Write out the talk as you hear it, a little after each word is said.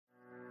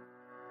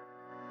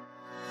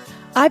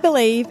I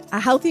believe a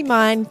healthy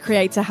mind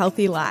creates a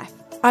healthy life.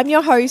 I'm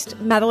your host,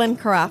 Madeline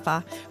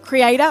Carafa,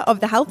 creator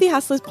of the Healthy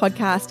Hustlers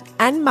podcast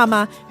and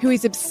mama who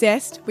is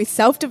obsessed with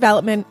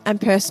self-development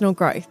and personal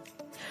growth.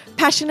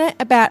 Passionate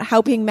about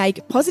helping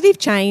make positive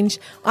change,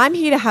 I'm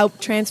here to help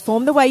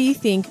transform the way you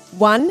think,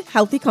 one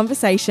healthy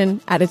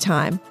conversation at a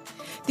time.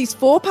 This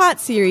 4-part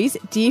series,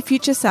 Dear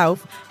Future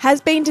Self,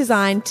 has been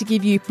designed to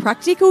give you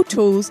practical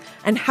tools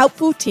and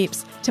helpful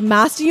tips to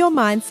master your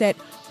mindset,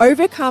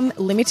 overcome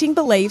limiting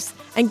beliefs,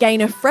 and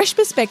gain a fresh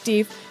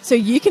perspective so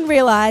you can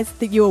realize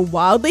that you are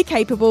wildly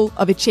capable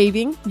of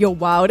achieving your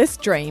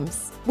wildest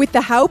dreams. With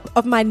the help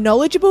of my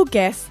knowledgeable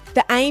guests,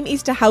 the aim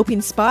is to help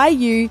inspire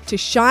you to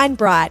shine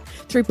bright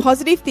through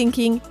positive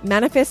thinking,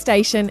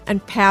 manifestation,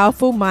 and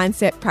powerful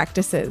mindset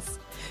practices.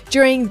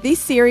 During this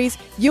series,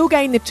 you'll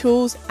gain the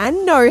tools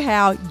and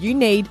know-how you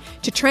need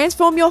to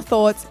transform your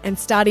thoughts and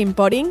start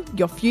embodying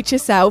your future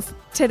self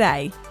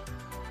today.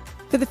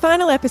 For the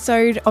final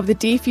episode of the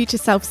Dear Future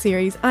Self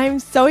series, I am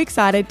so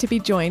excited to be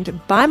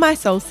joined by my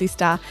soul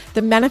sister,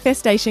 the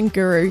manifestation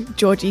guru,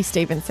 Georgie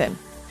Stevenson.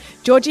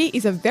 Georgie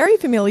is a very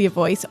familiar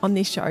voice on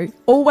this show,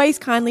 always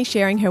kindly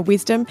sharing her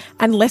wisdom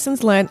and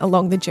lessons learned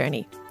along the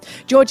journey.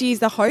 Georgie is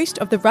the host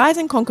of the Rise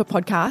and Conquer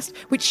podcast,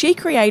 which she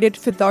created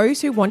for those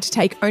who want to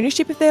take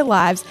ownership of their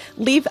lives,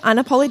 live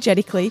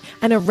unapologetically,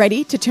 and are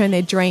ready to turn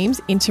their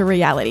dreams into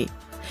reality.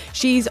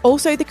 She's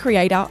also the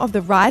creator of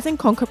the Rise and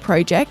Conquer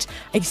project,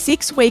 a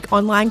 6-week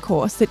online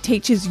course that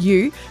teaches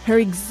you her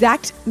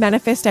exact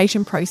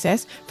manifestation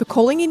process for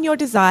calling in your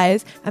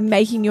desires and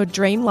making your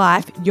dream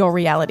life your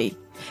reality.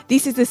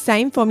 This is the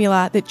same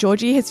formula that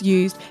Georgie has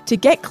used to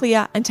get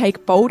clear and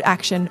take bold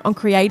action on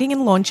creating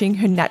and launching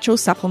her natural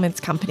supplements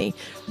company,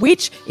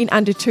 which in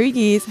under 2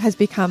 years has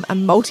become a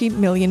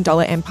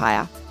multi-million-dollar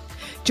empire.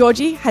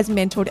 Georgie has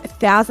mentored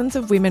thousands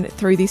of women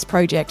through this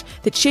project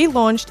that she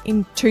launched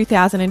in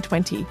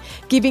 2020,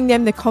 giving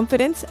them the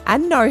confidence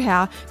and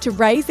know-how to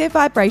raise their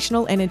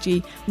vibrational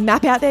energy,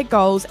 map out their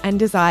goals and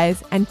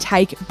desires, and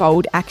take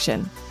bold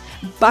action.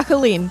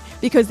 Buckle in,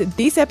 because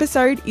this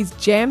episode is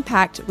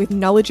jam-packed with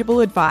knowledgeable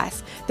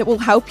advice that will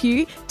help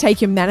you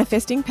take your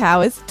manifesting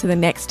powers to the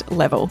next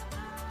level.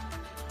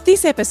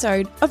 This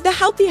episode of The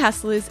Healthy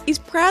Hustlers is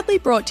proudly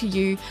brought to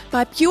you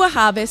by Pure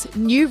Harvest's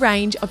new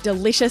range of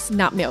delicious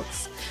nut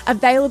milks.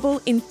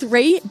 Available in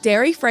 3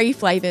 dairy-free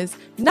flavours,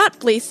 Nut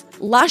Bliss,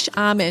 Lush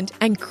Almond,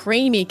 and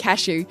Creamy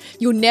Cashew,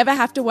 you'll never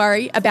have to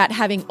worry about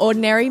having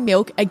ordinary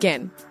milk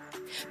again.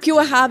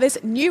 Pure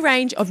Harvest's new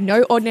range of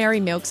no ordinary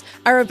milks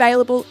are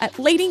available at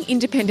leading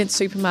independent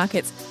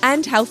supermarkets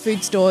and health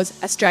food stores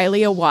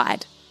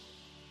Australia-wide.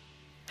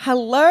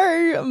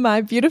 Hello,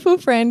 my beautiful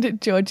friend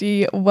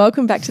Georgie.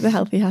 Welcome back to the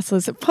Healthy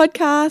Hustlers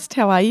podcast.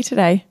 How are you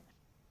today?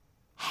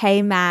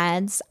 Hey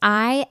Mads,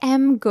 I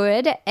am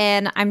good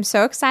and I'm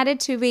so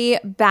excited to be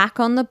back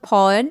on the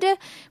pod.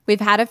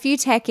 We've had a few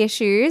tech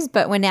issues,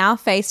 but we're now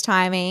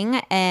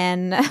FaceTiming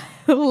and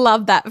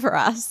love that for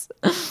us.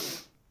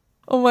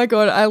 Oh my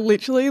God, I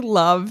literally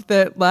love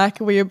that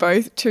we are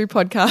both 2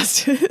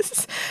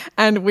 podcasters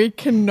and we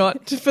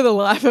cannot for the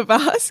life of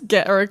us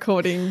get a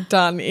recording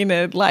done in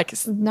a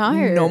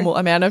normal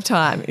amount of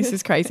time. This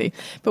is crazy.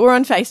 But we're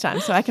on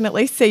FaceTime, so I can at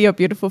least see your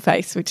beautiful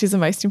face, which is the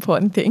most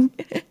important thing.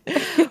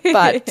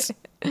 But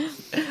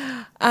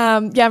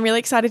I'm really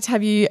excited to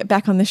have you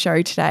back on the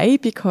show today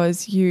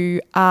because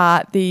you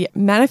are the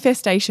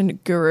manifestation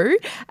guru,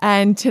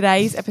 and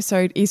today's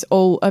episode is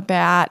all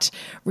about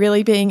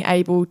really being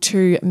able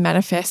to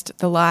manifest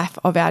the life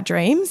of our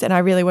dreams. And I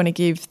really want to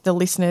give the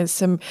listeners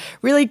some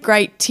really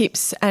great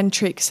tips and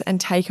tricks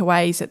and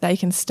takeaways that they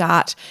can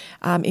start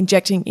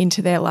injecting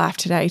into their life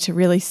today to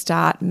really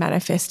start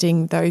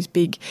manifesting those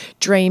big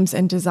dreams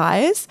and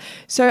desires.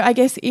 So I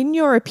guess in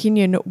your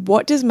opinion,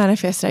 what does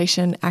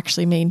manifestation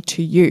actually mean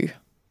to you?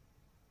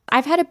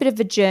 I've had a bit of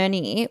a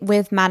journey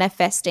with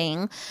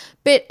manifesting,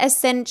 but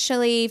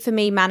essentially for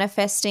me,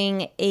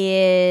 manifesting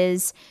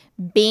is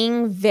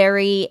being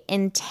very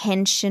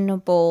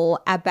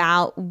intentional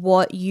about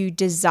what you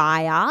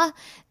desire,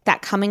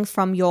 that coming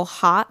from your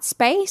heart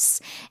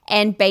space,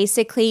 and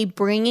basically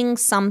bringing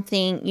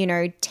something,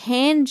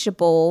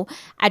 tangible,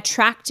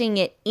 attracting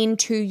it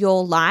into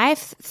your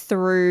life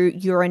through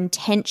your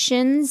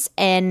intentions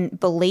and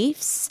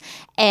beliefs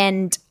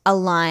and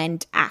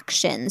aligned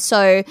action.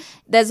 So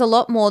there's a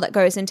lot more that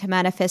goes into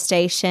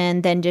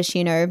manifestation than just,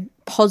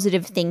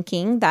 positive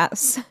thinking.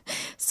 That's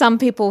some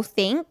people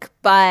think,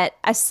 but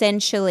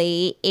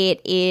essentially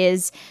it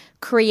is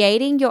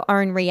creating your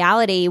own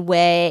reality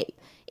where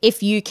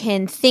if you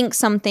can think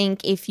something,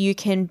 if you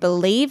can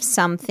believe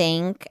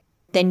something,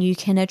 then you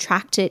can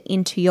attract it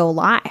into your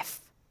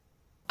life.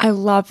 I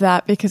love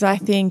that because I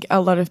think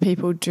a lot of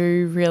people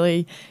do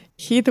really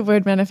hear the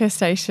word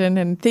manifestation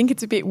and think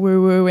it's a bit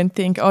woo-woo and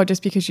think, oh,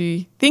 just because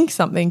you think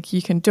something, you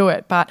can do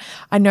it. But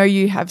I know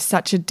you have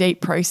such a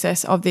deep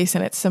process of this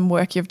and it's some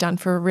work you've done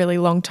for a really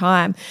long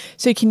time.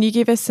 So can you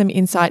give us some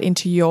insight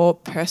into your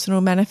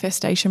personal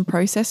manifestation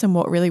process and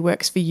what really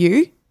works for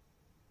you?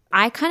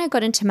 I kind of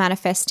got into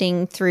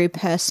manifesting through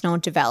personal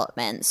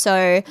development.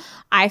 So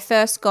I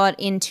first got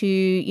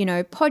into,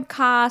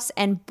 podcasts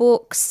and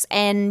books,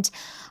 and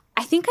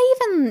I think I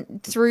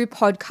even through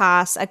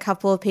podcasts, a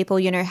couple of people,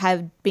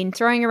 have been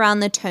throwing around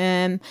the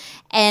term,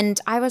 and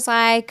I was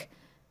like,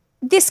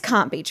 this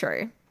can't be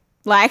true.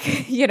 Like,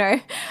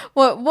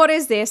 what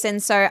is this?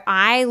 And so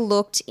I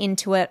looked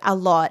into it a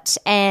lot,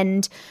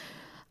 and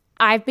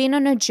I've been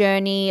on a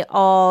journey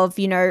of,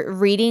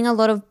 reading a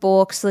lot of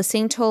books,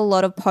 listening to a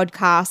lot of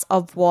podcasts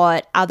of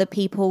what other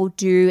people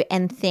do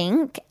and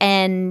think,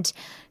 and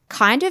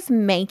kind of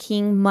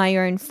making my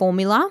own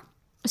formula.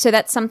 So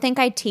that's something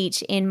I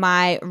teach in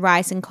my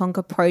Rise and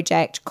Conquer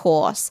Project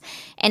course.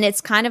 And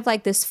it's kind of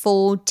like this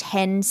full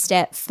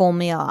 10-step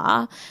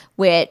formula,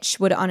 which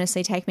would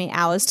honestly take me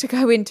hours to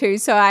go into.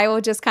 So I will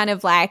just kind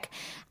of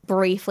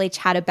briefly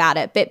chat about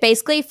it. But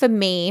basically for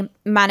me,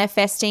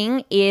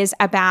 manifesting is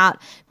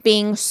about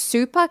being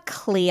super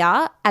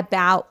clear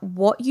about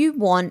what you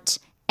want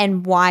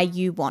and why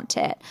you want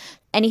it.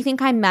 Anything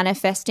I'm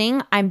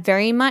manifesting, I'm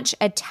very much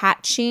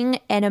attaching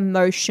an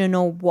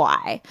emotional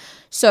why.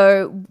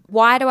 So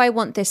why do I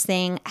want this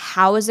thing?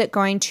 How is it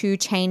going to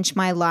change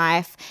my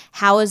life?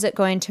 How is it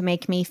going to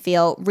make me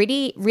feel?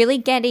 Really, really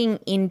getting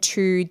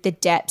into the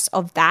depths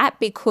of that,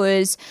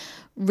 because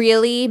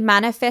really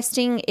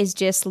manifesting is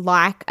just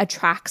like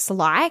attracts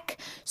like.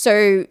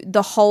 So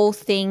the whole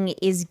thing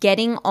is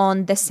getting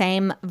on the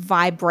same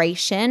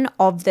vibration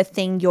of the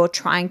thing you're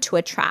trying to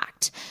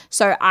attract.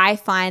 So I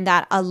find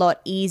that a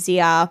lot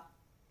easier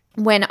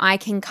when I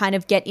can kind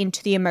of get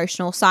into the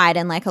emotional side.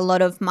 And a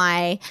lot of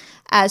my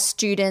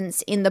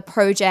students in the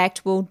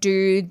project will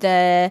do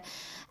the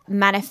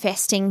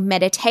manifesting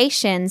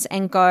meditations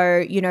and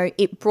go,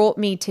 it brought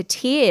me to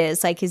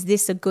tears. Is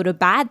this a good or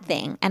bad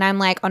thing? And I'm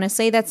like,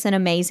 honestly, that's an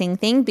amazing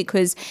thing,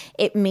 because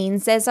it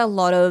means there's a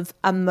lot of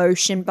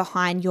emotion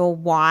behind your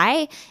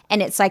why.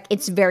 And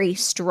it's very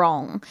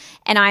strong.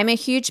 And I'm a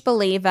huge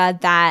believer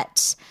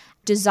that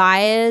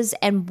desires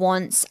and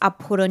wants are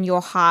put on your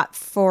heart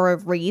for a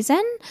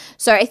reason.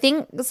 So I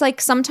think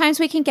it's sometimes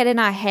we can get in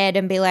our head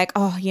and be like,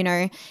 oh,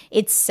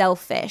 it's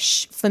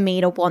selfish for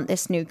me to want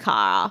this new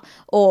car,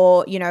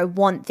 or,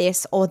 want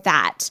this or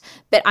that.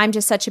 But I'm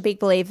just such a big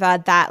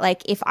believer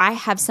that if I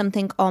have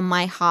something on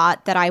my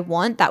heart that I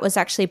want, that was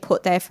actually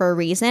put there for a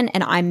reason,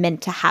 and I'm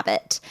meant to have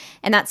it.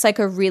 And that's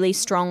a really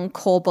strong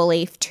core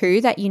belief too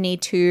that you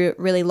need to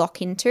really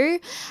lock into.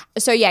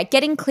 So yeah,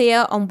 getting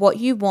clear on what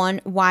you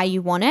want, why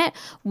you want it.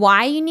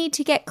 Why you need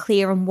to get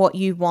clear on what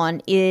you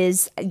want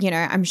is,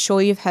 I'm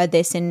sure you've heard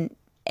this in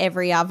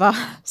every other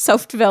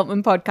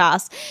self-development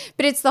podcast,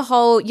 but it's the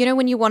whole,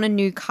 when you want a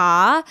new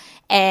car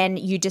and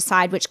you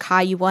decide which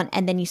car you want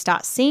and then you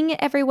start seeing it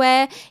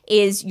everywhere,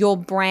 is your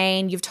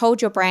brain, you've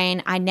told your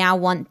brain, I now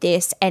want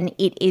this, and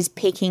it is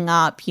picking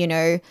up,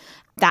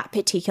 that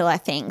particular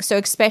thing. So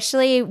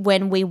especially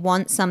when we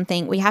want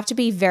something, we have to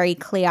be very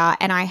clear.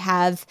 And I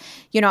have,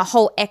 a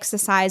whole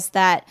exercise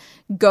that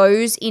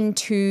goes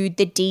into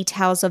the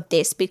details of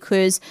this,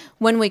 because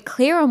when we're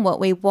clear on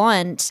what we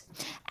want,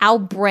 our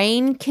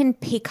brain can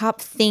pick up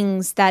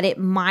things that it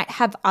might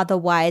have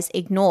otherwise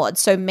ignored.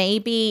 So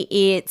maybe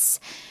it's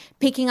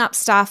picking up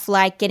stuff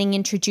like getting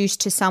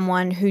introduced to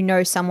someone who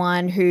knows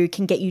someone who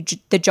can get you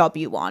the job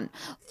you want.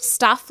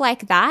 Stuff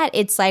like that.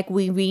 It's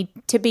we need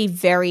to be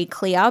very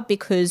clear,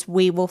 because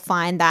we will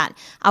find that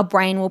our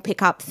brain will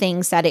pick up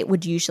things that it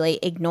would usually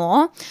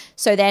ignore.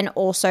 So then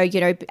also,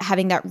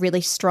 having that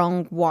really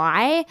strong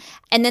why.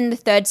 And then the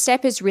third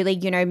step is really,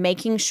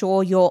 making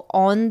sure you're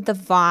on the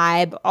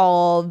vibe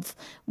of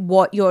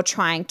what you're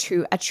trying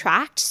to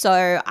attract.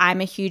 So I'm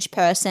a huge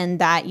person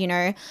that,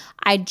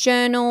 I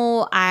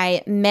journal,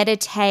 I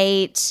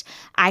meditate,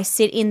 I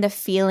sit in the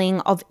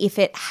feeling of if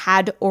it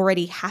had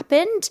already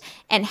happened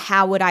and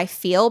how would I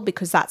feel,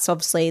 because that's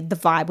obviously the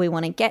vibe we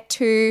want to get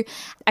to.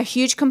 A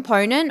huge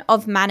component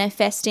of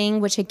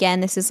manifesting, which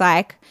again, this is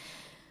hard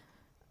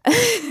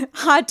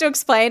to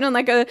explain on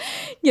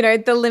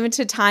the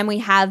limited time we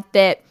have,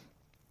 but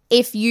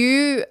if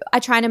you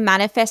are trying to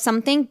manifest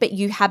something, but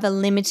you have a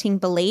limiting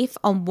belief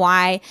on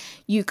why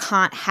you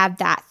can't have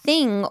that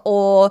thing,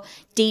 or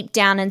deep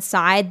down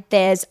inside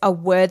there's a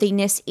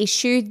worthiness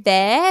issue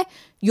there,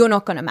 you're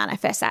not going to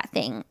manifest that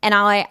thing. And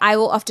I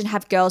will often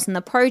have girls in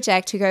the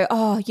project who go,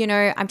 oh,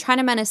 I'm trying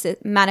to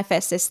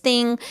manifest this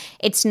thing.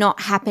 It's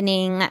not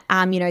happening.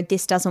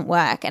 This doesn't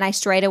work. And I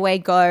straight away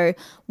go,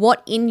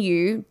 what in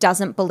you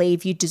doesn't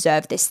believe you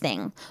deserve this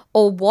thing?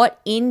 Or what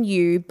in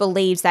you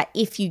believes that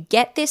if you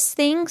get this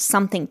thing,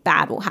 something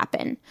bad will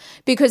happen?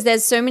 Because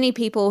there's so many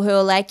people who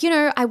are like,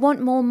 I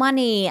want more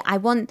money. I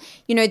want,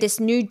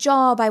 this new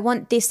job. I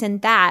want this and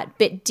that.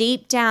 But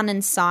deep down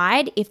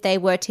inside, if they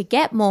were to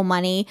get more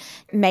money,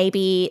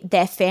 maybe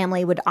their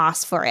family would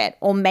ask for it,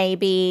 or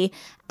maybe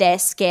they're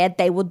scared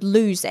they would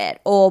lose it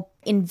or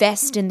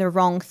invest in the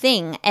wrong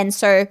thing. And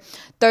so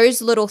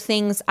those little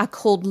things are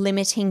called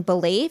limiting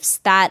beliefs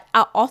that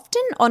are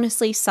often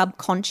honestly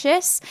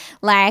subconscious.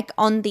 Like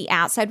on the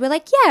outside, we're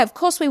like, yeah, of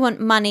course we want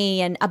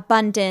money and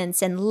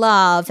abundance and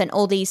love and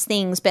all these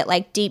things. But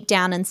like deep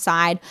down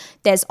inside,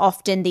 there's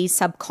often these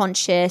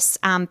subconscious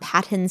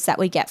patterns that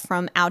we get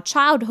from our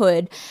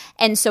childhood.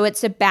 And so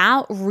it's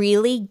about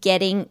really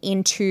getting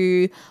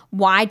into,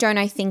 why don't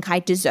I think I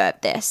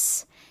deserve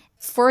this?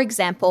 For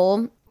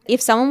example, if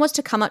someone was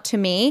to come up to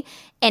me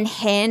and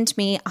hand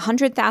me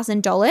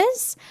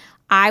 $100,000,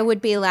 I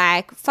would be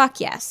like, fuck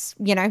yes,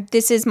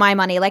 this is my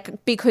money.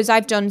 Like, because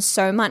I've done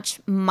so much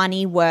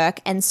money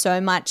work and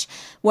so much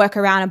work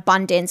around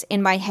abundance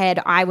in my head,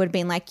 I would have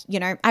been like,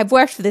 I've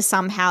worked for this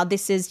somehow.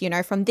 This is,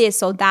 from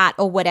this or that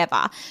or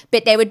whatever.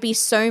 But there would be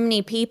so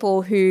many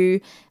people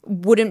who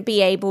wouldn't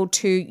be able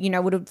to,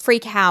 would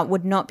freak out,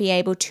 would not be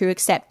able to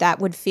accept that,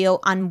 would feel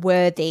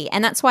unworthy.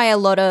 And that's why a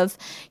lot of,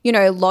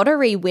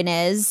 lottery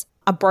winners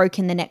are broke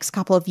in the next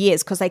couple of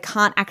years, because they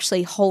can't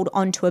actually hold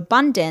on to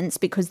abundance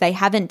because they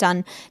haven't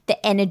done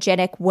the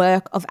energetic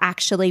work of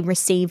actually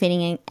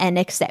receiving and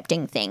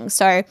accepting things.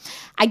 So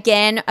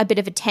again, a bit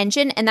of a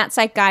tension. And that's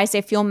like, guys,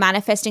 if you're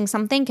manifesting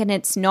something and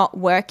it's not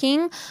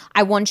working,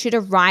 I want you to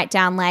write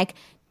down like,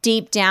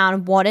 deep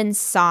down, what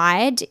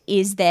inside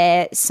is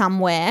there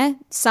somewhere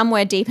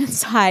deep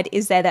inside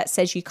is there that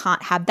says you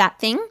can't have that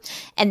thing,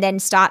 and then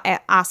start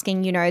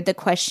asking, the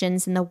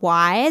questions and the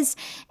whys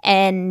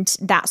and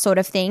that sort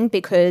of thing,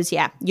 because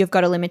you've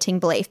got a limiting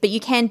belief, but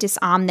you can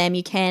disarm them.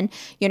 You can,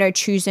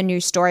 choose a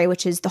new story,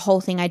 which is the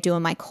whole thing I do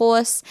in my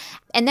course.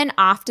 And then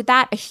after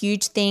that, a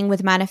huge thing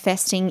with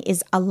manifesting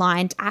is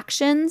aligned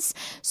actions.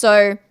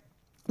 So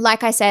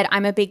like I said,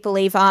 I'm a big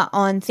believer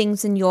on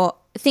things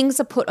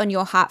are put on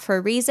your heart for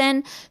a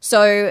reason.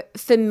 So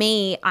for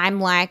me,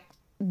 I'm like,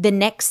 the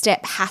next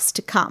step has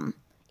to come.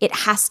 It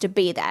has to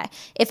be there.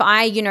 If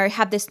I,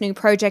 have this new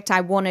project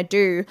I want to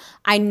do,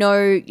 I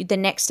know the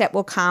next step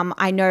will come.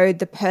 I know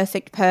the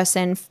perfect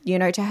person,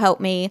 to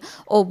help me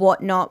or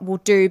whatnot will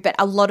do. But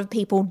a lot of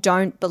people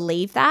don't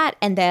believe that.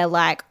 And they're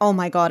like, oh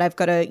my God, I've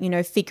got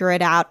to, figure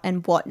it out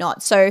and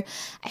whatnot. So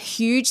a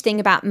huge thing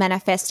about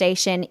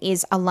manifestation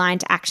is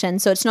aligned action.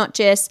 So it's not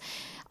just,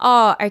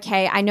 oh,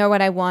 okay, I know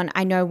what I want,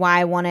 I know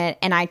why I want it,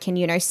 and I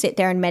can, sit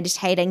there and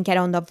meditate and get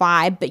on the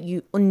vibe, but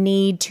you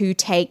need to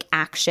take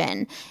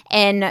action.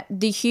 And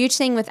the huge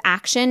thing with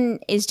action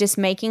is just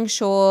making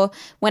sure,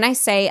 when I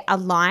say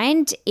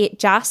aligned, it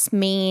just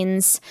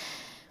means,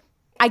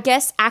 I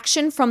guess,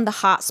 action from the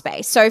heart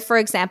space. So for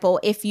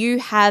example, if you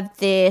have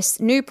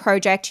this new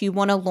project, you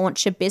want to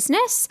launch a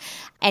business,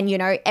 and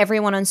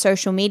everyone on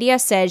social media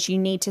says you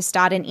need to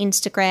start an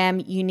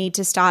Instagram, you need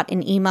to start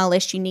an email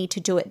list, you need to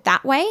do it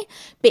that way.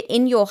 But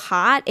in your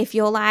heart, if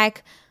you're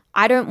like,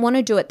 I don't want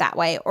to do it that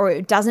way, or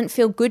it doesn't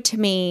feel good to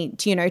me,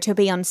 to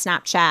be on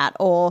Snapchat,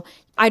 or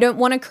I don't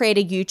want to create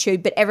a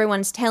YouTube, but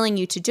everyone's telling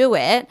you to do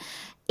it.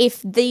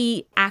 If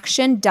the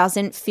action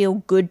doesn't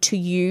feel good to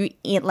you,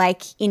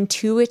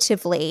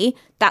 intuitively,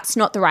 that's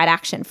not the right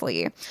action for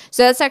you.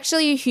 So that's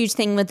actually a huge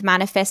thing with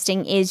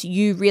manifesting, is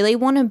you really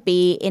want to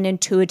be an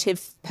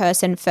intuitive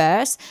person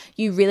first.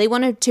 You really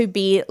want to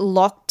be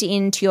locked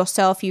into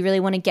yourself. You really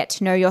want to get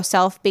to know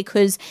yourself,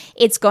 because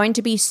it's going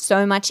to be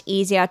so much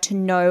easier to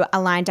know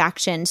aligned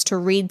actions, to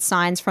read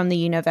signs from the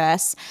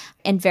universe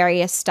and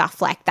various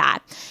stuff like that.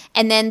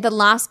 And then the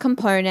last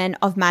component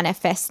of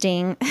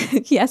manifesting,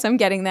 yes, I'm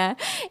getting there,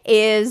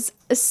 is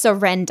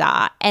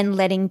surrender and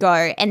letting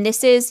go. And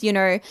this is,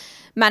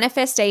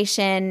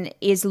 manifestation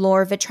is law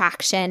of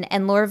attraction,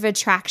 and law of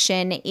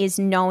attraction is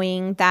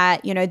knowing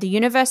that, the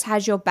universe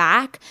has your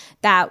back,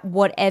 that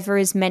whatever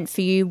is meant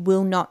for you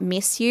will not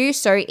miss you.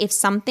 So if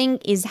something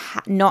is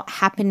not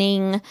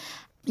happening,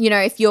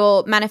 if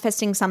you're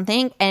manifesting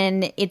something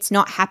and it's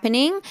not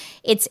happening,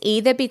 it's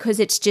either because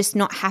it's just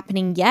not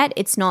happening yet,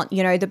 it's not,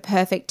 the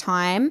perfect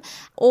time,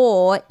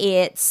 or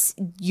it's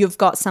you've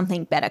got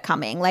something better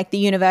coming. Like the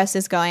universe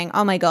is going,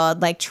 oh my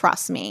God, like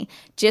trust me,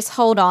 just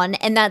hold on.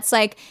 And that's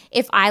like,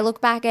 if I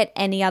look back at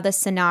any other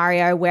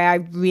scenario where I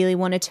really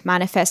wanted to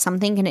manifest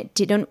something and it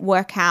didn't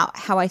work out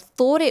how I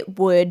thought it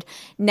would,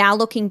 now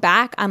looking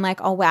back, I'm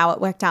like, oh wow, it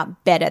worked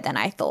out better than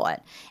I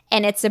thought.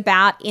 And it's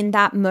about, in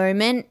that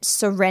moment,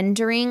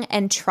 surrendering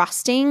and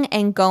trusting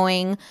and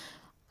going,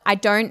 I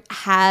don't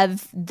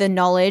have the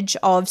knowledge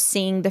of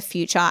seeing the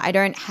future. I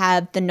don't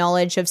have the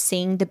knowledge of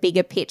seeing the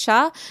bigger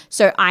picture.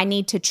 So I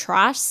need to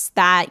trust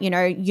that,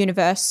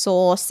 universe,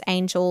 source,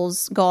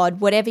 angels,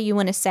 God, whatever you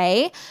want to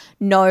say,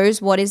 knows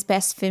what is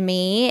best for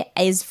me,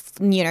 is,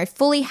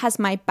 fully has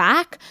my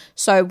back.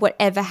 So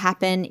whatever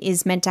happened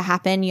is meant to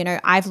happen.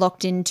 I've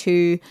locked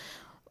into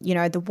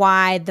the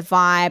why, the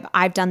vibe.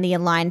 I've done the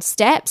aligned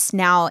steps.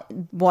 Now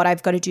what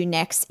I've got to do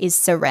next is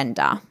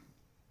surrender.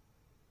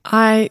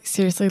 I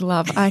seriously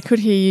I could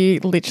hear you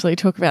literally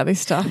talk about this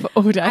stuff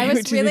all day, I was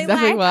which really is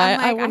exactly why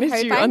I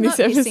wanted you on this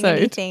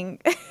episode.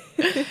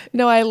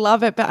 No, I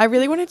love it. But I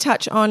really want to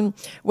touch on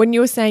when you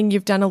were saying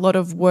you've done a lot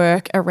of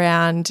work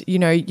around,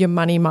 your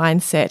money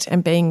mindset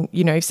and being,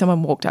 if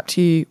someone walked up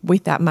to you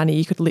with that money,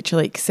 you could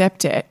literally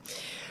accept it.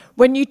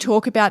 When you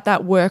talk about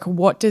that work,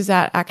 what does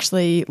that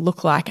actually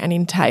look like and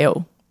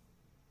entail?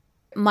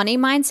 Money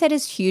mindset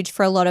is huge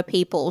for a lot of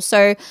people.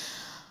 So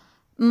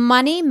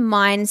money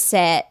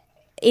mindset,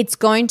 it's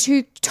going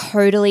to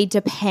totally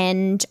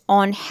depend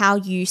on how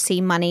you see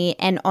money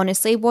and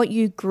honestly what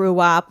you grew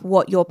up,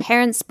 what your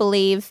parents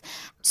believe.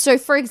 So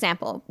for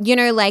example,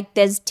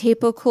 there's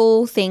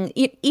typical thing,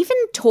 even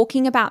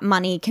talking about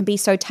money can be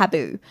so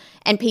taboo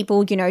and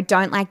people,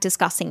 don't like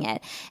discussing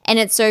it. And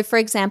it's so, for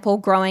example,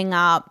 growing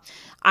up,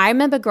 I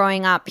remember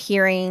growing up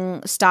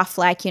hearing stuff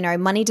like,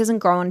 money doesn't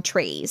grow on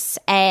trees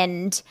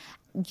and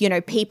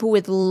people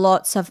with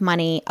lots of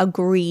money are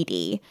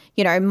greedy.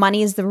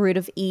 Money is the root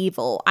of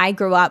evil. I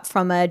grew up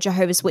from a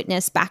Jehovah's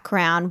Witness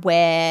background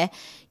where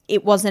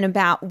it wasn't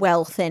about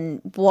wealth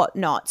and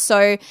whatnot.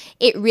 So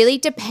it really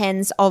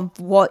depends on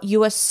what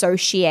you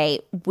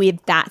associate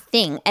with that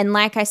thing. And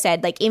like I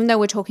said, even though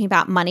we're talking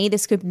about money,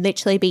 this could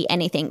literally be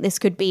anything. This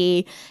could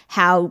be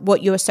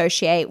what you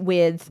associate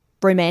with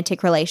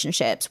romantic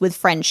relationships, with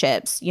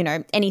friendships,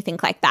 anything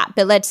like that.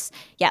 But let's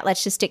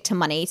just stick to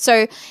money.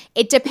 So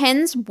it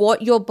depends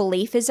what your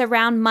belief is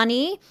around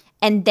money,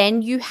 and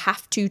then you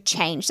have to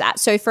change that.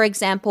 So for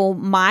example,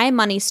 my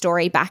money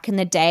story back in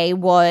the day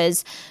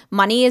was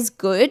money is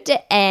good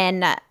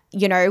and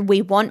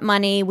we want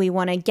money, we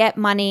want to get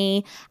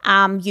money.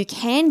 You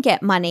can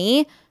get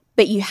money,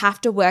 but you have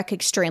to work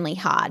extremely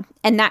hard.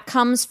 And that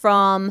comes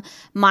from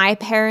my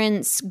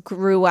parents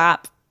grew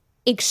up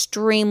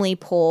extremely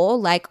poor,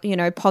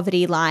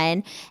 poverty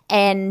line,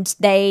 and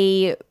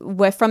they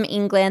were from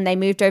England. They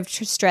moved over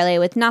to Australia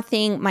with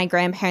nothing. My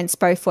grandparents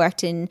both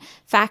worked in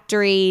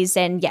factories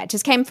and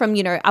just came from,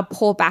 a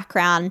poor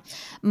background.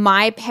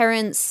 My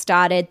parents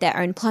started their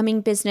own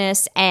plumbing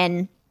business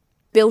and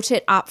built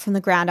it up from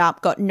the ground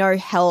up, got no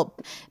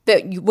help,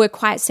 but were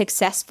quite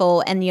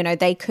successful. And,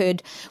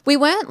 we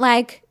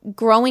weren't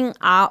growing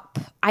up,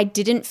 I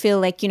didn't feel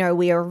like,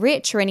 we were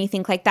rich or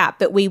anything like that,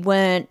 but we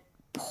weren't,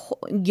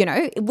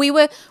 we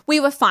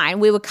were fine.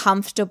 We were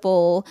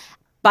comfortable.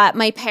 But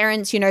my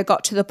parents,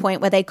 got to the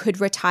point where they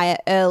could retire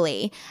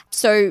early.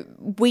 So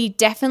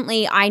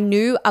I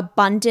knew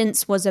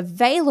abundance was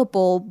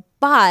available,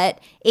 but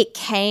it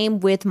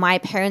came with my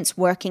parents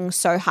working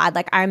so hard.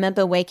 I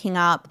remember waking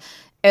up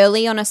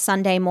early on a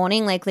Sunday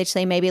morning,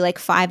 literally maybe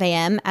 5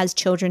 a.m. as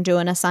children do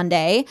on a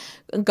Sunday,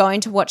 going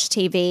to watch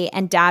TV,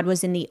 and Dad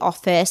was in the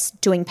office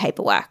doing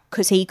paperwork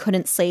because he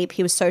couldn't sleep.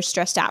 He was so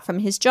stressed out from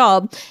his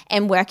job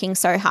and working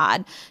so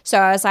hard. So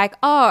I was like,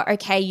 oh,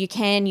 okay, you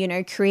can,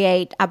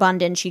 create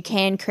abundance, you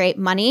can create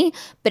money,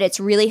 but it's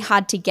really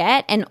hard to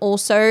get. And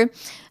also,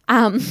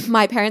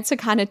 my parents are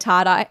kind of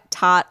tart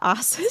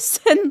asses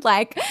and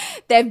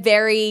they're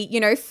very,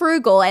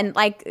 frugal, and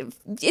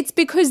it's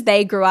because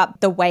they grew up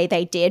the way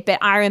they did. But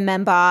I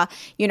remember,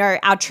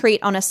 our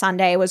treat on a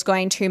Sunday was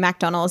going to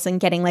McDonald's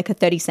and getting a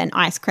 30-cent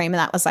ice cream, and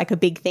that was a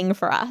big thing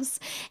for us.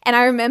 And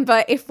I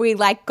remember if we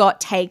got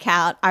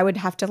takeout, I would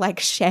have to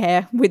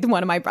share with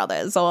one of my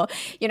brothers or,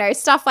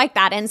 stuff like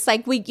that. And it's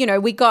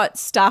we got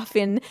stuff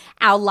in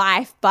our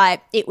life,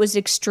 but it was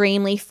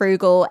extremely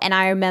frugal. And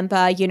I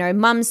remember,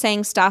 mum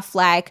saying stuff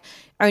like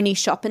only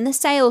shop in the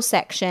sale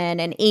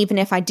section, and even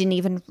if I didn't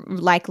even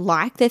like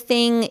the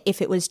thing,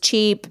 if it was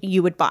cheap,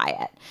 you would buy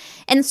it.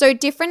 And so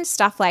different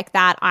stuff like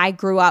that. I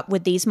grew up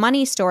with these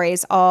money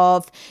stories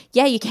of,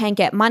 you can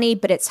get money,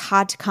 but it's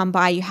hard to come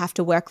by. You have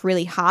to work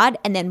really hard.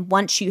 And then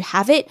once you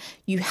have it,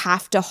 you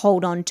have to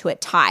hold on to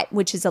it tight,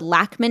 which is a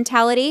lack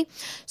mentality.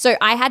 So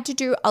I had to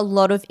do a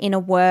lot of inner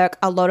work,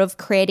 a lot of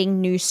creating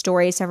new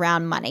stories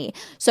around money.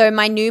 So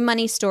my new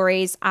money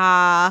stories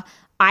are,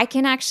 I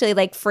can actually,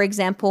 for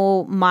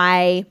example,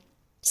 my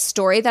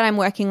story that I'm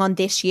working on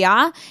this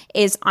year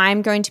is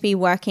I'm going to be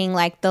working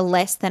the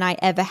less than I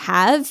ever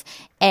have,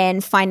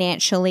 and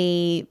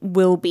financially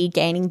will be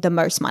gaining the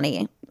most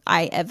money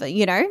I ever,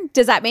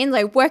 does that mean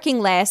working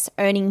less,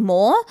 earning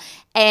more?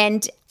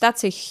 And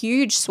that's a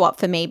huge swap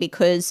for me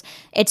because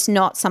it's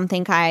not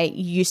something I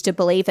used to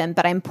believe in,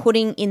 but I'm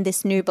putting in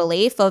this new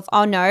belief of,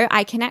 oh no,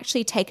 I can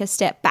actually take a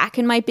step back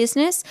in my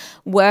business,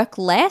 work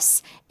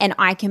less, and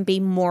I can be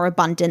more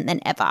abundant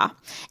than ever.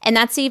 And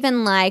that's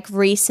even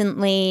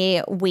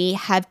recently we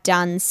have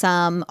done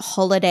some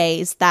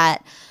holidays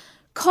that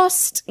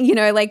cost,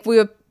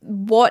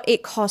 what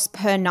it cost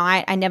per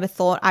night, I never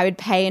thought I would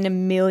pay in a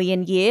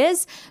million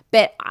years.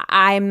 But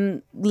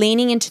I'm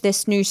leaning into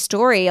this new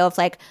story of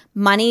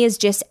money is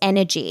just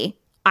energy.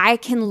 I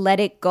can let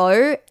it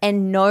go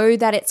and know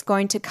that it's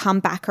going to come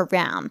back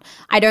around.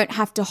 I don't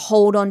have to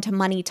hold on to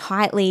money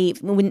tightly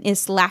with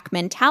this lack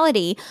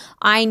mentality.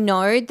 I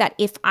know that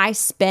if I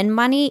spend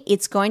money,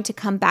 it's going to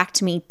come back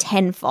to me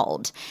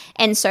tenfold.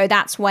 And so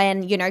that's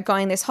when,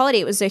 going this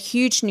holiday, it was a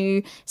huge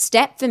new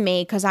step for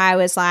me because I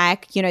was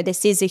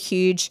this is a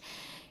huge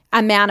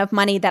amount of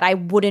money that I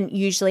wouldn't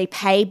usually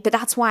pay, but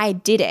that's why I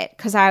did it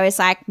because I was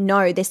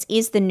no, this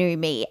is the new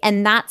me.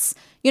 And that's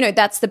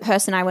that's the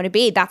person I want to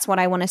be. That's what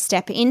I want to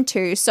step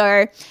into.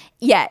 So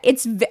yeah,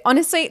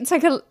 honestly, it's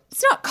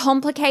not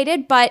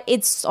complicated, but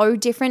it's so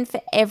different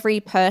for every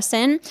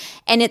person.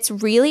 And it's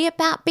really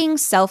about being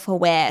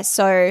self-aware.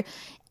 So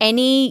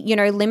any,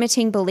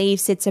 limiting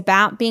beliefs, it's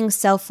about being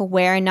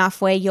self-aware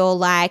enough where you're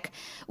like,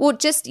 well,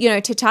 just,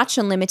 to touch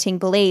on limiting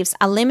beliefs,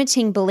 a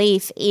limiting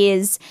belief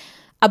is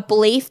a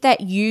belief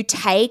that you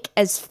take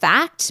as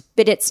fact,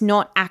 but it's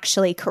not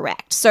actually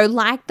correct. So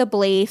like the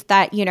belief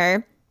that,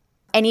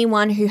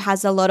 anyone who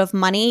has a lot of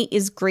money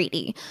is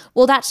greedy.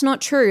 Well, that's not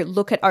true.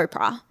 Look at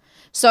Oprah.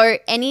 So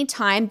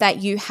anytime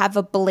that you have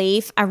a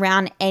belief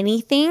around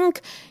anything,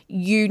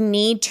 you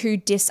need to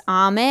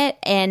disarm it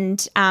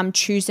and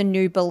choose a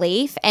new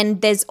belief.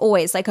 And there's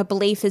always a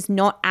belief is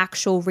not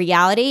actual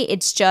reality.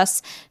 It's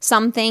just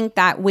something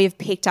that we've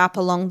picked up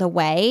along the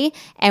way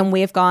and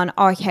we've gone,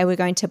 okay, we're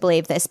going to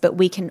believe this, but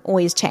we can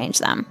always change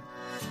them.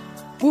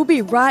 We'll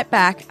be right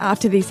back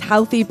after this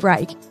healthy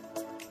break.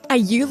 Are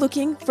you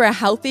looking for a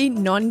healthy,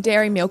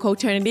 non-dairy milk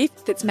alternative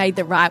that's made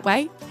the right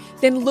way?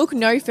 Then look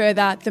no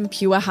further than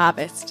Pure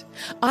Harvest.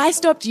 I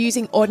stopped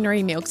using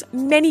ordinary milks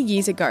many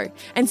years ago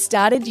and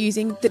started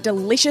using the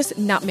delicious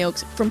nut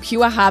milks from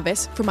Pure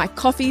Harvest for my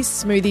coffees,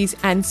 smoothies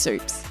and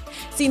soups.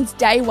 Since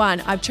day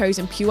one, I've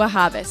chosen Pure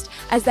Harvest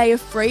as they are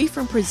free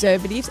from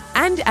preservatives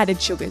and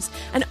added sugars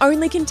and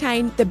only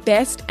contain the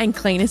best and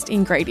cleanest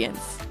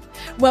ingredients.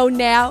 Well,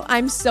 now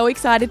I'm so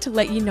excited to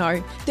let you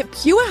know that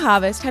Pure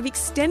Harvest have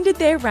extended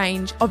their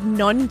range of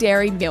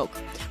non-dairy milk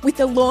with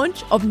the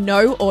launch of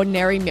No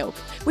Ordinary Milk,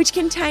 which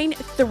contain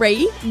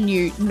 3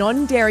 new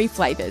non-dairy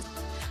flavours: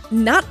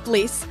 Nut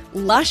Bliss,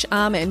 Lush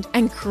Almond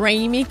and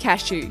Creamy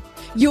Cashew.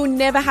 You'll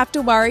never have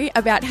to worry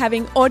about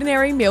having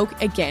ordinary milk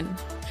again.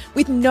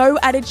 With no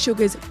added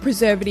sugars,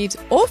 preservatives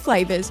or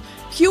flavours,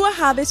 Pure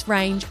Harvest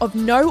range of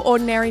No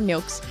Ordinary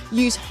Milks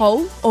use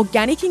whole,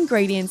 organic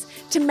ingredients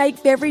to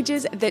make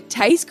beverages that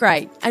taste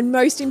great and,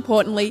 most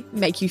importantly,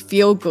 make you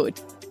feel good.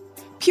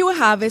 Pure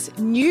Harvest's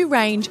new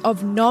range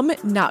of nom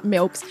nut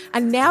milks are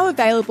now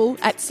available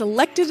at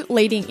selected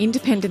leading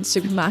independent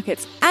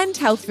supermarkets and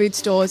health food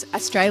stores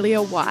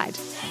Australia-wide.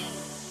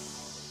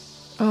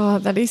 Oh,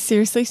 that is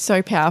seriously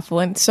so powerful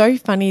and so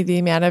funny, the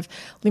amount of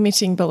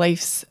limiting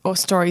beliefs or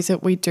stories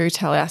that we do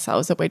tell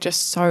ourselves that we're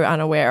just so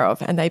unaware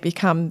of, and they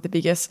become the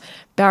biggest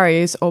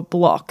barriers or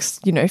blocks,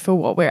 for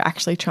what we're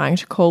actually trying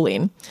to call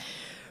in.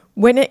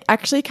 When it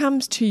actually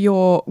comes to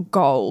your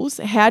goals,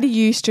 how do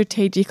you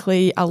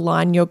strategically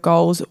align your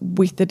goals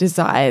with the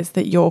desires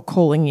that you're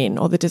calling in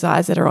or the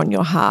desires that are on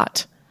your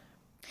heart?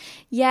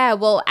 Yeah,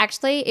 well,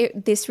 actually,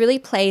 this really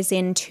plays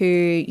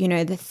into,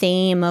 the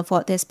theme of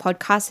what this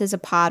podcast is a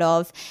part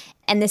of.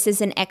 And this is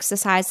an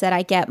exercise that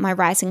I get my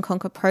Rise and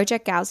Conquer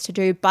Project gals to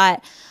do.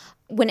 But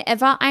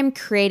whenever I'm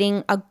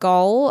creating a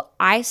goal,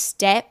 I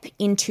step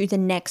into the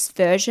next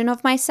version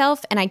of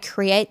myself and I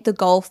create the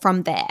goal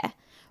from there.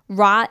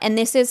 Right. And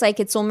this is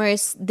it's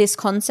almost, this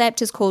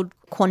concept is called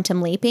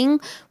quantum leaping,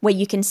 where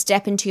you can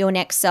step into your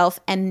next self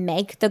and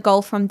make the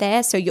goal from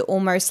there. So you're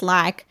almost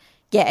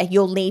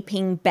you're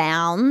leaping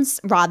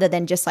bounds rather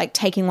than just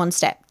taking one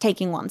step.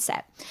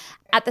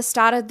 At the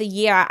start of the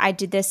year, I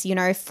did this,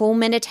 full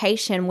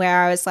meditation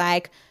where I was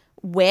like,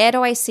 where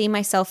do I see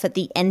myself at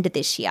the end of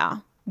this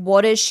year?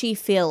 What does she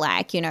feel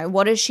like?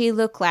 What does she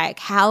look like?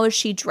 How is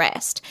she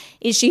dressed?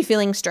 Is she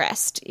feeling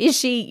stressed? Is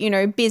she,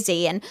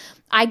 busy? And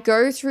I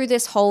go through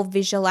this whole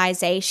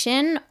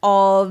visualization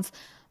of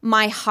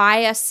my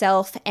higher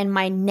self and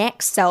my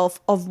next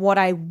self of what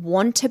I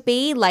want to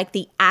be,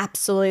 the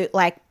absolute,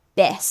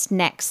 best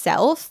next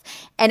self.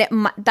 And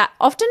that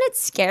often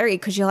it's scary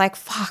because you're like,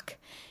 fuck,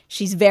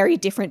 she's very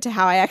different to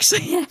how I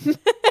actually am.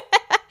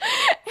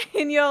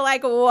 And you're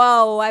like,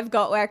 whoa, I've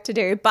got work to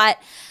do. But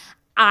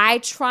I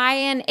try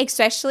and,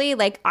 especially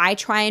I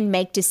try and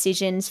make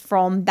decisions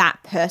from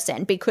that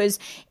person, because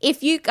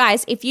if you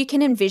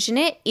can envision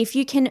it, if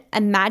you can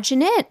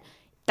imagine it,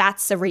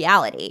 that's the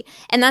reality.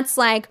 And that's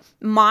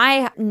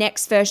my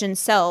next version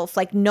self,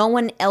 no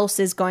one else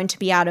is going to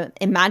be able to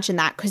imagine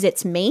that because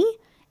it's me.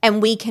 And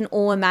we can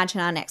all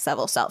imagine our next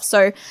level self.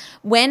 So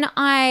when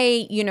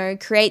I,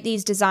 create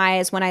these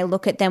desires, when I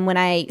look at them, when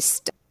I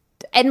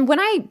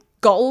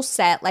goal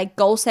set,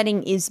 goal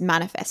setting is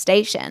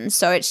manifestation.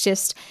 So it's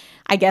just,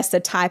 I guess,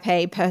 the type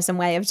A person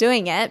way of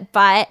doing it.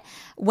 But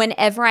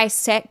whenever I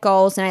set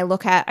goals and I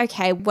look at,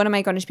 okay, what am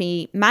I going to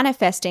be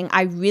manifesting?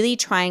 I really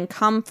try and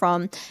come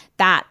from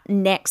that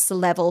next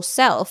level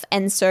self.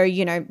 And so,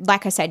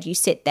 like I said, you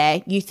sit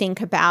there, you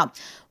think about,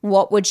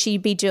 what would she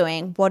be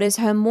doing? What is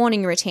her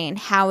morning routine?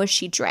 How is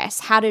she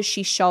dressed? How does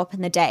she show up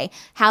in the day?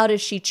 How does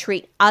she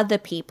treat other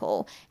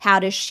people? How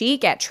does she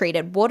get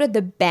treated? What are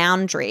the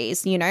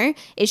boundaries?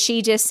 Is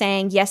she just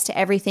saying yes to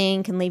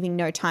everything and leaving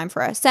no time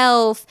for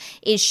herself?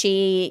 Is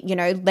she,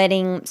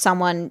 letting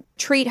someone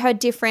treat her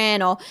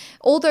different, or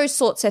all those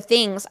sorts of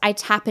things? I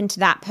tap into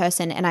that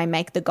person and I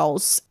make the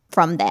goals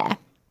from there.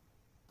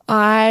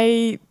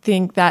 I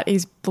think that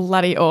is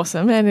bloody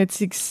awesome. And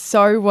it's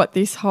so what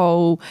this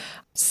whole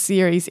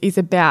series is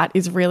about,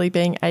 is really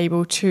being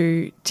able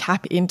to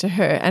tap into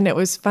her. And it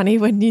was funny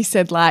when you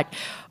said like,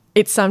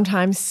 it's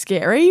sometimes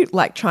scary,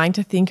 like trying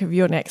to think of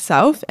your next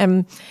self.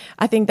 And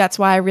I think that's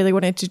why I really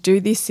wanted to do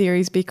this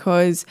series,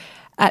 because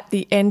at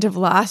the end of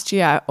last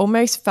year, I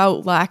almost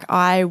felt like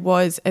I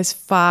was as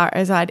far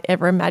as I'd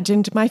ever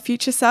imagined my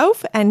future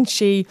self. And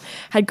she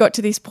had got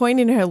to this point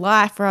in her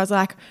life where I was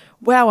like,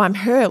 wow, I'm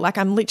her. Like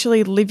I'm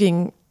literally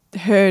living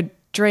her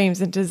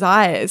dreams and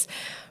desires.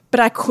 But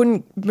I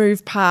couldn't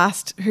move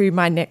past who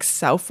my next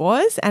self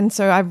was. And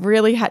so I've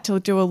really had to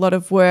do a lot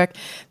of work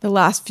the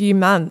last few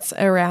months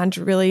around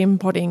really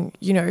embodying,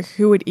 you know,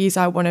 who it is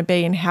I want to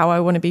be and how I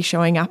want to be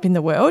showing up in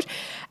the world.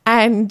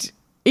 And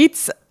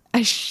it's a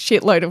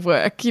shitload of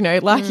work, you know,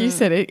 like you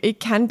said, it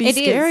can be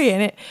scary.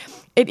 And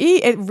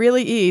it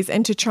really is.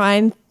 And to try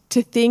and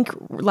to think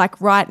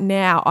like right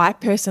now, I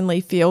personally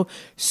feel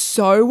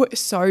so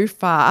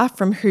far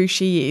from who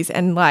she is.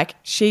 And like,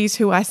 she's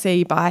who I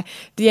see by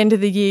the end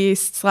of the year /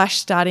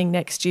 starting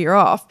next year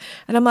off.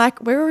 And I'm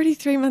like, we're already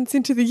 3 months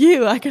into the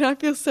year. Like, and I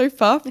feel so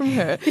far from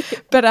her.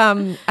 But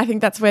I think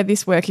that's where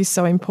this work is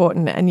so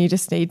important. And you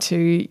just need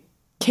to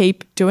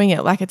keep doing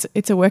it. Like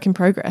it's a work in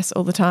progress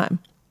all the time.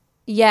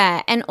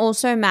 Yeah. And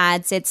also,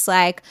 Mads, it's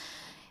like,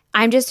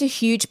 I'm just a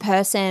huge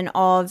person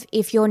of,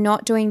 if you're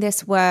not doing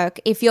this work,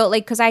 if you're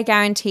like, because I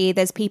guarantee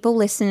there's people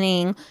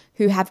listening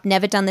who have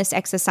never done this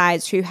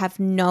exercise, who have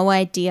no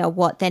idea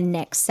what their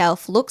next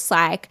self looks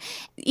like.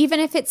 Even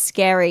if it's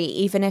scary,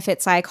 even if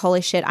it's like, holy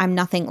shit, I'm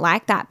nothing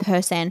like that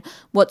person.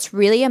 What's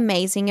really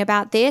amazing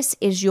about this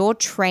is you're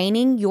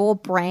training your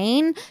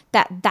brain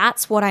that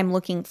that's what I'm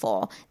looking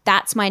for.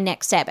 That's my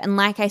next step. And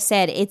like I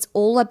said, it's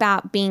all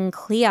about being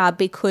clear,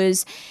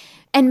 because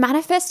and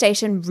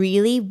manifestation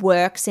really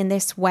works in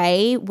this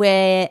way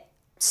where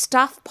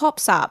stuff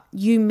pops up.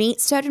 You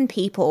meet certain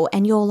people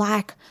and you're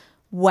like,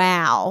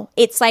 wow.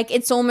 It's like,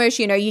 it's almost,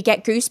 you know, you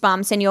get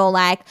goosebumps and you're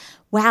like,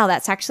 wow,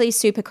 that's actually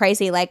super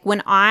crazy. Like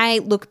when I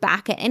look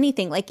back at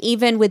anything, like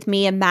even with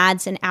me and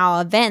Mads and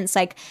our events,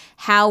 like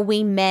how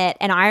we met.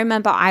 And I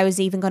remember I was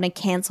even going to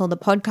cancel the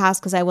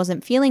podcast because I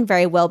wasn't feeling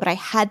very well, but I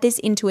had this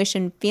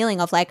intuition feeling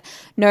of like,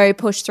 no,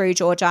 push through,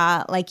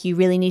 Georgia. Like you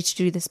really need to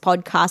do this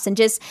podcast. And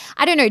just,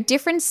 I don't know,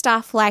 different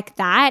stuff like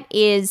that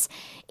is,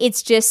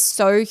 it's just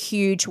so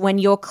huge when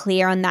you're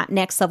clear on that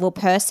next level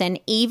person,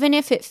 even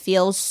if it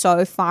feels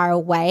so far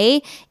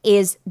away,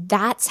 is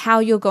that's how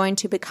you're going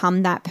to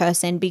become that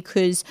person.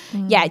 Because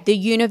yeah, the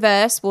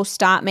universe will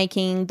start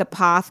making the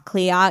path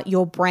clear.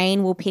 Your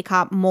brain will pick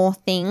up more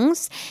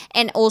things.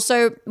 And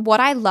also what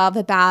I love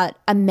about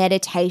a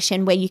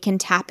meditation where you can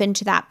tap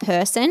into that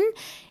person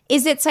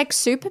is it's like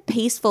super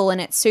peaceful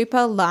and it's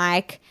super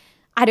like,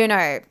 I don't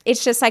know,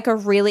 it's just like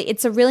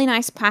it's a really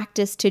nice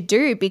practice to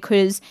do,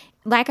 because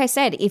like I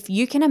said, if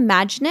you can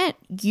imagine it,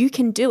 you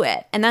can do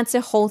it. And that's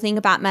the whole thing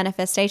about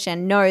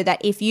manifestation. Know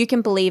that if you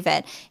can believe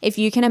it, if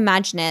you can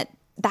imagine it,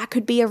 that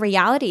could be a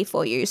reality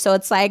for you. So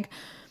it's like,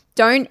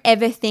 don't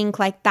ever think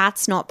like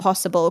that's not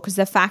possible, because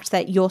the fact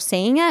that you're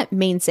seeing it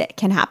means it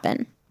can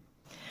happen.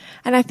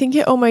 And I think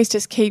it almost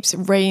just keeps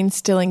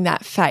reinstilling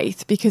that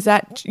faith, because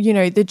that, you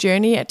know, the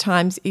journey at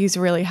times is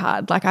really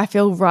hard. Like I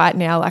feel right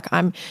now like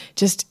I'm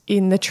just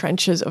in the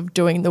trenches of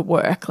doing the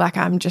work. Like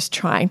I'm just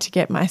trying to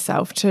get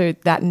myself to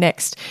that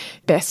next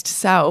best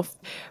self.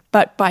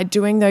 But by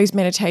doing those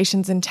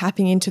meditations and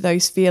tapping into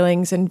those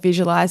feelings and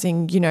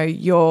visualizing, you know,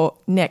 your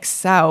next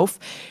self,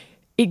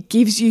 it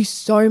gives you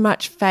so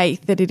much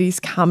faith that it is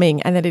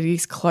coming and that it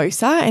is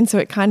closer. And so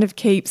it kind of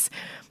keeps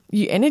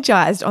you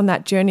energized on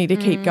that journey to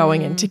keep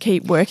going and to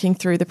keep working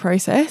through the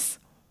process.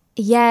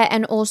 Yeah,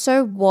 and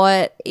also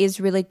what is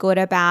really good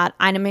about,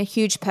 I'm a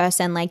huge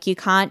person, like you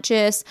can't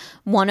just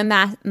want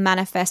to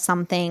manifest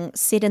something,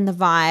 sit in the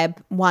vibe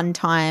one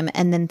time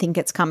and then think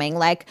it's coming.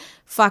 Like,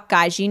 fuck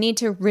guys, you need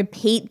to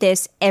repeat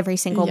this every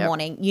single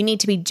morning. You need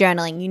to be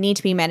journaling, you need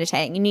to be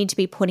meditating, you need to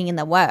be putting in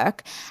the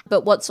work.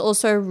 But what's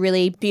also a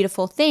really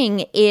beautiful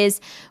thing is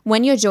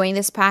when you're doing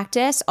this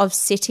practice of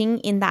sitting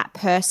in that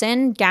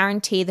person,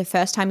 guarantee the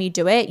first time you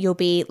do it, you'll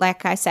be,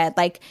 like I said,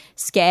 like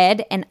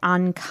scared and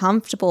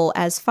uncomfortable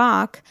as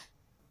fuck.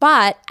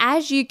 But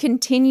as you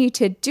continue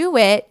to do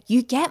it,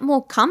 you get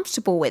more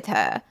comfortable with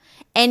her.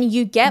 And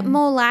you get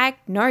more like,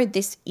 no,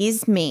 this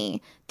is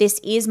me. This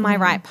is my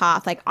right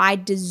path. Like I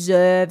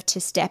deserve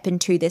to step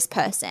into this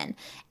person.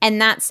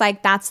 And that's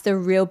the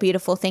real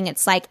beautiful thing.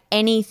 It's like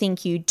anything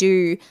you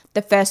do,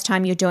 the first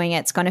time you're doing it,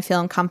 it's going to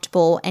feel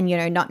uncomfortable and, you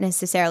know, not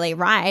necessarily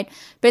right.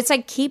 But it's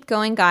like, keep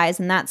going, guys.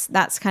 And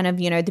that's kind of,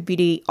 you know, the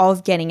beauty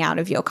of getting out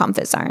of your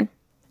comfort zone.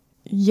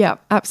 Yeah,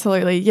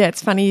 absolutely. Yeah,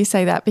 it's funny you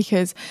say that,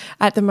 because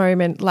at the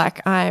moment,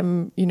 like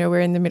we're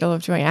in the middle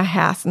of doing our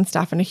house and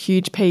stuff, and a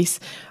huge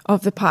piece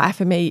of the pie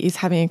for me is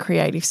having a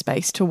creative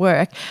space to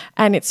work.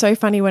 And it's so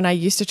funny, when I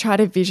used to try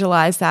to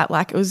visualize that,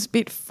 like it was a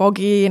bit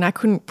foggy and I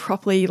couldn't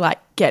properly like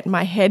get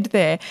my head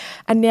there.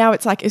 And now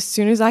it's like, as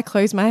soon as I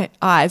close my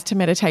eyes to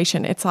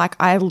meditation, it's like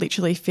I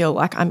literally feel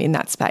like I'm in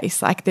that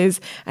space. Like and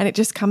it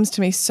just comes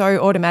to me so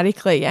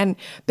automatically.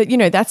 But you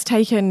know, that's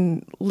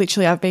taken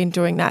literally, I've been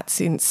doing that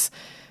since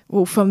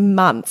for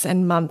months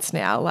and months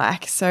now.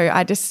 Like,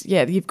 so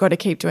you've got to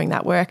keep doing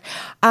that work.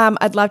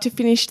 I'd love to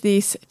finish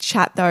this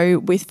chat though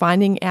with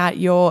finding out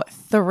your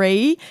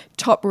 3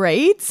 top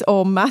reads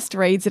or must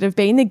reads that have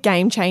been the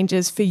game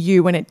changers for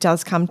you when it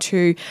does come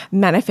to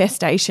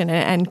manifestation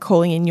and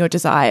calling in your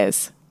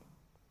desires.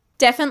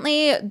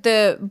 Definitely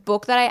the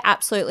book that I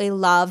absolutely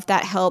love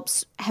that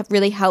have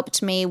really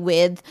helped me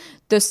with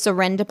the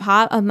surrender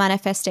part of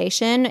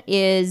manifestation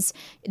is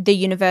The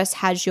Universe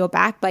Has Your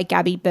Back by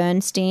Gabby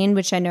Bernstein,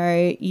 which I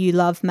know you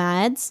love,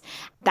 Mads.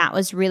 That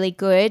was really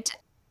good.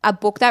 A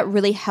book that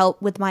really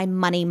helped with my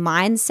money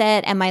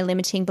mindset and my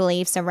limiting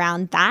beliefs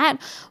around that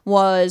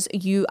was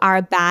You Are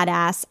a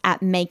Badass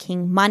at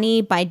Making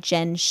Money by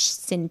Jen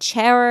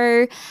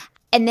Sincero.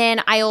 And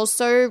then I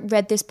also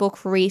read this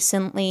book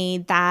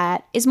recently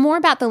that is more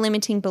about the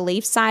limiting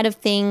belief side of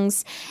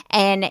things,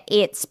 and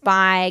it's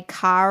by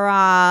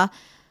Cara.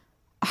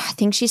 I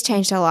think she's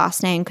changed her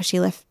last name because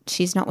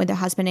she's not with her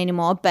husband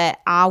anymore, but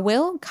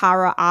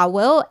Cara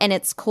Arwill, and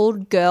it's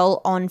called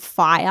Girl on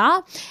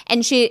Fire.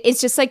 And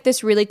it's just like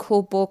this really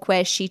cool book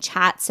where she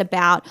chats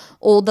about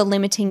all the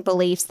limiting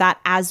beliefs that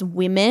as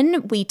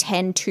women we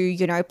tend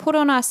to, put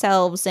on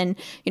ourselves. And,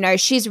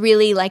 she's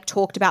really like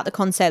talked about the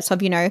concepts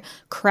of,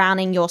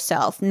 crowning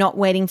yourself, not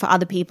waiting for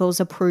other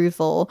people's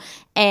approval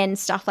and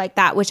stuff like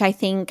that, which I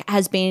think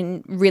has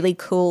been really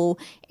cool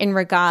in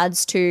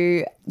regards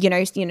to,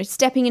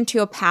 stepping into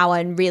your power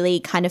and really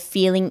kind of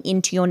feeling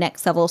into your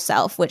next level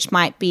self, which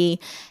might be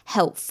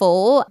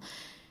helpful.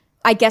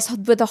 I guess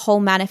with the whole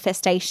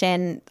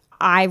manifestation,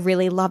 I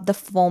really love the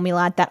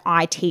formula that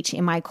I teach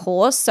in my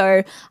course.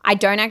 So I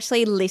don't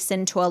actually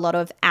listen to a lot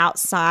of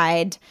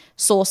outside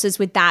sources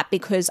with that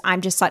because I'm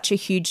just such a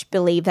huge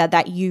believer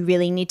that you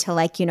really need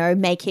to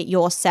make it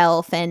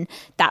yourself. And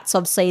that's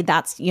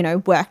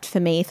worked for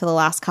me for the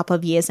last couple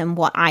of years and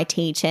what I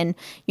teach and,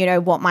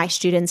 what my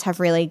students have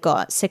really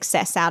got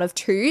success out of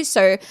too.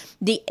 So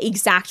the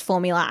exact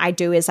formula I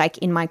do is like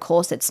in my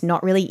course, it's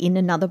not really in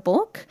another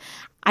book.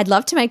 I'd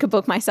love to make a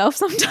book myself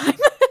sometime.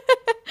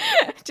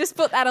 Just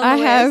put that on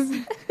the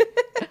list.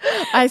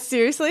 I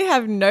seriously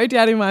have no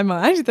doubt in my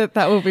mind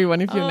that will be one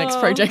of your next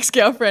projects,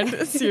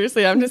 girlfriend.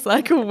 Seriously, I'm just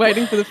like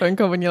waiting for the phone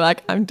call when you're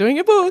like, I'm doing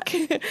a book.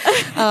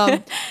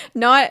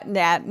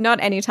 Not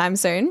anytime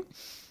soon.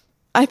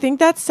 I think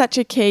that's such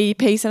a key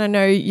piece, and I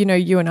know,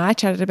 you and I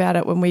chatted about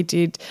it when we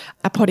did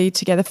a potty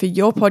together for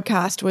your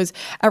podcast, was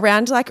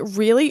around like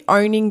really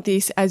owning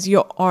this as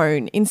your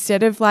own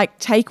instead of like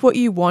take what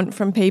you want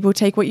from people,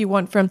 take what you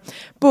want from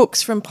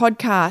books, from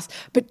podcasts,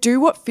 but do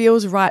what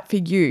feels right for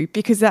you,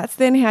 because that's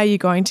then how you're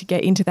going to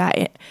get into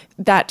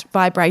that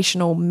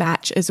vibrational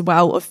match as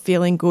well of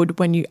feeling good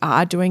when you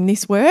are doing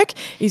this work,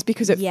 is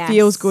because it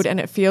feels good and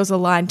it feels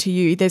aligned to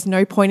you. There's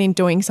no point in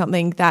doing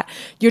something that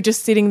you're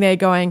just sitting there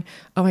going,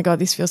 oh my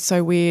God, this feels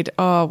so weird.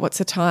 Oh, what's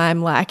the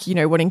time? Like,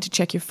 wanting to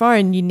check your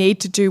phone. You need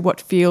to do what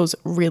feels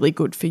really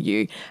good for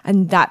you.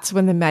 And that's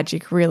when the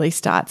magic really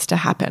starts to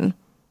happen.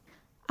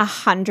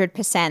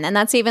 100%. And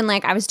that's even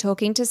like I was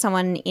talking to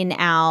someone in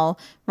our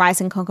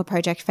Rise and Conquer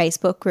Project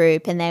Facebook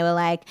group, and they were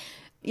like,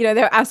 they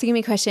were asking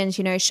me questions,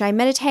 should I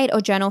meditate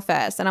or journal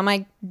first? And I'm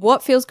like,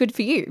 what feels good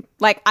for you?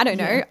 Like, I don't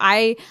know.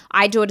 I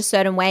do it a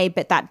certain way,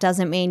 but that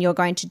doesn't mean you're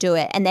going to do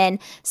it. And then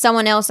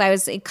someone else, I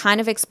was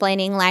kind of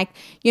explaining like,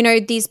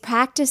 these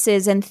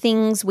practices and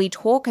things we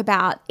talk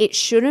about, it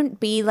shouldn't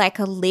be like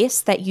a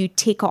list that you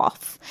tick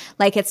off.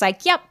 Like, it's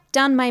like, yep,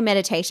 done my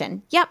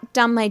meditation. Yep,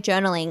 done my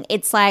journaling.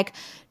 It's like,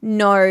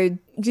 no,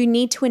 you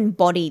need to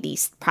embody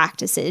these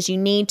practices. You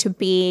need to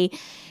be...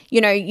 you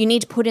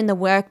need to put in the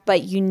work,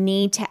 but you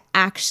need to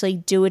actually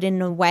do it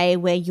in a way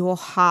where your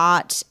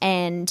heart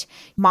and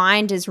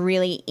mind is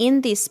really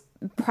in this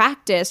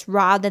practice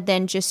rather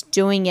than just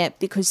doing it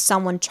because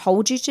someone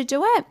told you to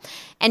do it.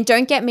 And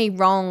don't get me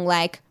wrong,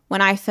 like when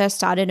I first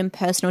started in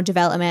personal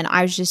development,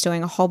 I was just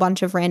doing a whole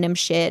bunch of random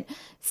shit,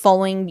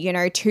 following,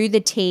 to the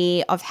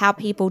T of how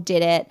people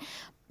did it.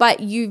 But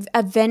you've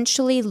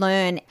eventually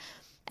learned.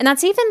 And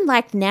that's even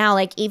like now,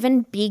 like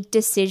even big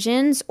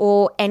decisions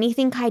or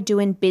anything I do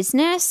in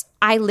business,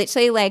 I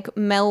literally like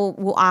Mel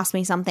will ask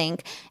me something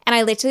and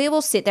I literally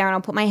will sit there and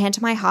I'll put my hand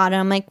to my heart and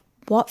I'm like,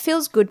 what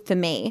feels good for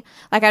me?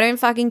 Like, I don't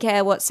fucking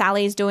care what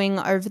Sally's doing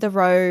over the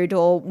road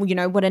or,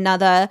 what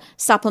another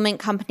supplement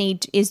company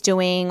is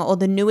doing or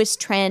the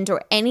newest trend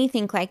or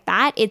anything like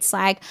that. It's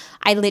like,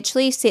 I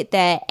literally sit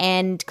there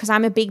and because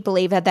I'm a big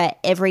believer that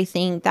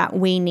everything that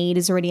we need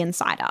is already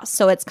inside us.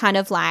 So it's kind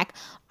of like,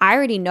 I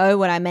already know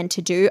what I'm meant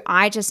to do.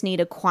 I just need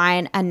to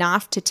quiet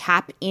enough to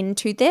tap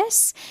into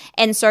this.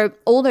 And so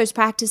all those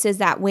practices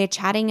that we're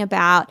chatting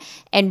about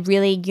and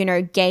really,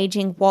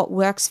 gauging what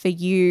works for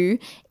you,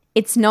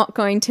 it's not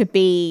going to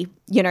be,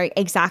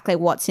 exactly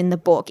what's in the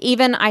book.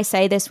 Even I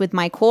say this with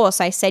my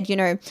course. I said,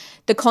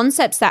 the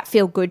concepts that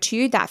feel good to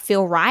you, that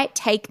feel right,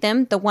 take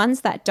them. The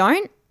ones that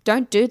don't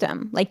do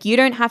them. Like, you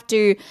don't have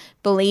to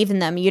believe in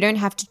them. You don't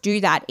have to do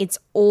that. It's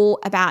all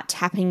about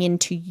tapping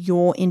into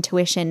your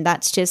intuition.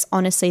 That's just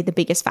honestly the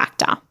biggest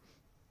factor.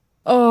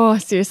 Oh,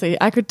 seriously,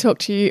 I could talk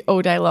to you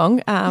all day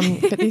long,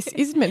 but this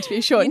is meant to be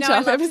a short and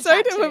sharp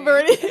episode, and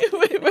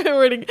we've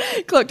already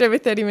clocked over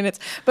 30 minutes.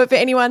 But for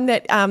anyone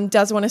that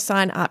does want to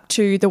sign up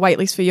to the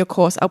waitlist for your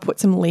course, I'll put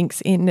some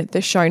links in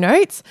the show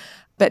notes.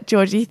 But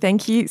Georgie,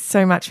 thank you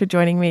so much for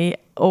joining me.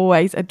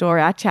 Always adore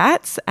our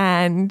chats,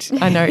 and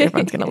I know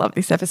everyone's going to love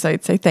this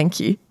episode, so thank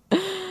you.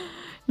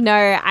 No,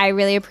 I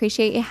really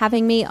appreciate you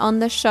having me on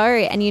the show.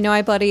 And you know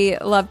I bloody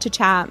love to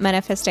chat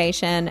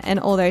manifestation and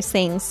all those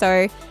things.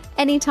 So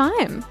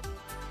anytime.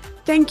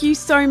 Thank you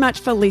so much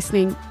for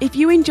listening. If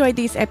you enjoyed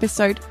this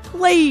episode,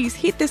 please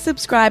hit the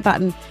subscribe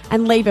button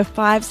and leave a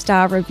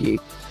 5-star review.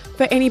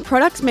 For any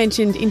products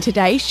mentioned in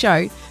today's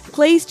show,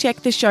 please check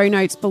the show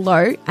notes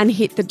below and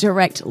hit the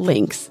direct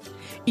links.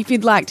 If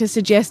you'd like to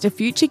suggest a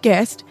future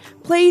guest,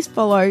 please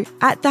follow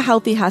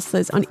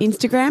 @TheHealthyHustlers on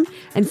Instagram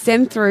and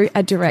send through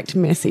a direct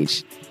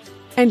message.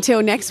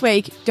 Until next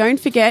week, don't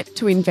forget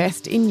to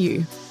invest in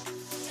you.